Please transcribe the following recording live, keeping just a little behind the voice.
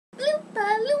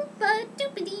Loompa, loompa,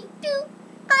 doopity doo.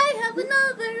 I have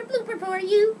another blooper for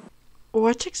you.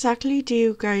 What exactly do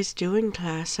you guys do in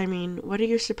class? I mean, what are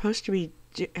you supposed to be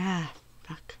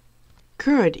fuck.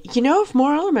 Good. You know, if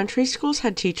more elementary schools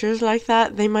had teachers like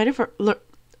that, they might have...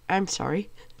 I'm sorry.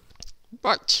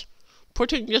 But,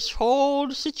 putting this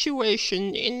whole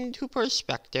situation into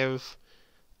perspective,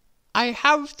 I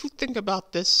have to think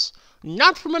about this,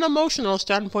 not from an emotional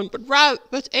standpoint,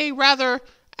 but a rather,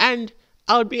 and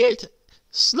albeit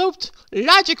sloped,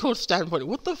 logical standpoint.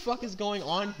 What the fuck is going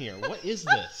on here? What is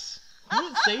this? Who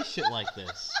would say shit like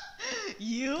this?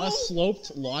 You? A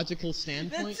sloped, logical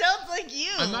standpoint? That sounds like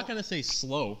you. I'm not gonna say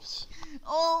sloped.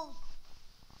 Oh.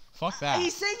 Fuck that.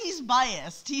 He's saying he's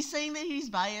biased. He's saying that he's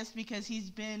biased because he's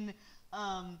been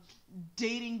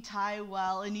dating Ty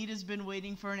while Anita's been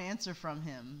waiting for an answer from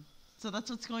him. So that's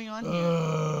what's going on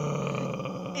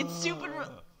here. It's stupid.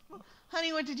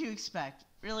 Honey, what did you expect?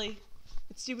 Really?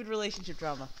 It's stupid relationship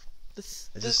drama. It's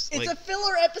a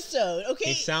filler episode, okay?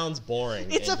 He sounds boring,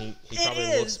 he probably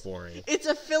looks boring. It's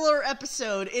a filler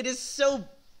episode. It is so...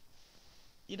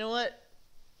 You know what?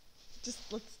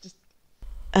 Let's just...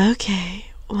 Okay,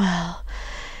 well,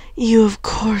 you of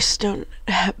course don't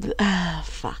have...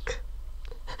 fuck.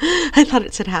 I thought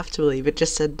it said have to believe, it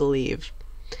just said believe.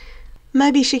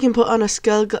 Maybe she can put on a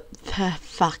skull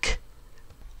fuck.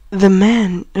 The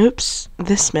man... Oops,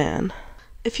 this man.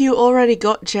 If you already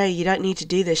got Jay, you don't need to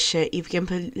do this shit. You can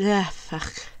put...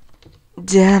 fuck.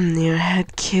 Damn near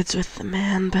had kids with the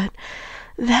man, but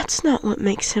that's not what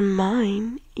makes him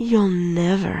mine. You'll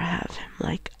never have him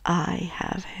like I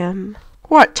have him.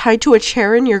 What, tied to a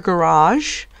chair in your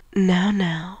garage?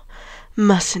 Now.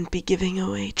 Mustn't be giving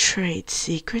away trade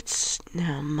secrets,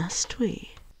 now must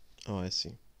we? Oh, I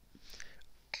see.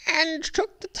 And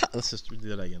took the time. Let's just do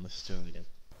that again.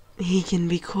 He can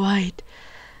be quite...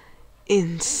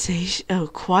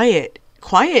 quiet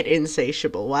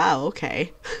insatiable. Wow,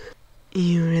 okay.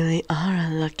 You really are a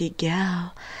lucky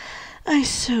gal. I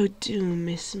so do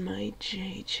miss my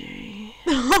JJ.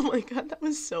 Oh my god, that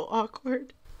was so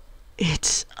awkward.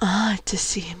 It's odd to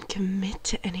see him commit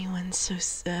to anyone so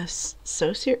serious.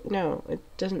 No, it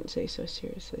doesn't say so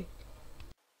seriously.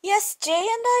 Yes, Jay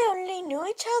and I only knew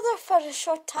each other for a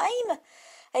short time.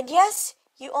 And yes,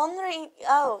 you only...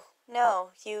 Oh,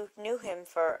 no, you knew him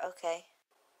for... Okay.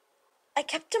 I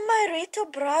kept my Rito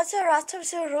brother out of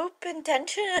the rope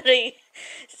intentionally.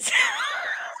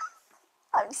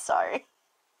 I'm sorry.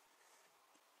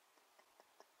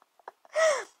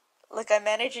 Look, I'm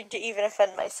managing to even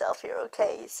offend myself here,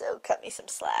 okay? So cut me some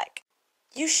slack.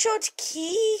 You showed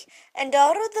Key and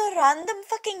all of the random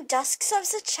fucking dusks of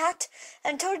the chat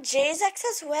and told Jay's ex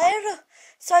as well.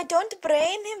 So I don't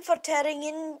blame him for tearing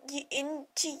you in.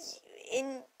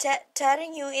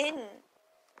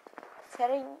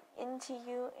 Tearing into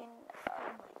you in... Oh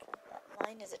my god, that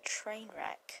line is a train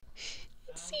wreck.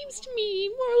 It seems to me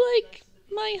more like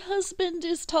my husband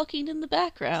is talking in the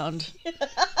background.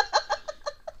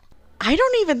 I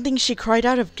don't even think she cried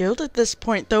out of guilt at this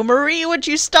point, though. Marie, would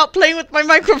you stop playing with my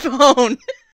microphone?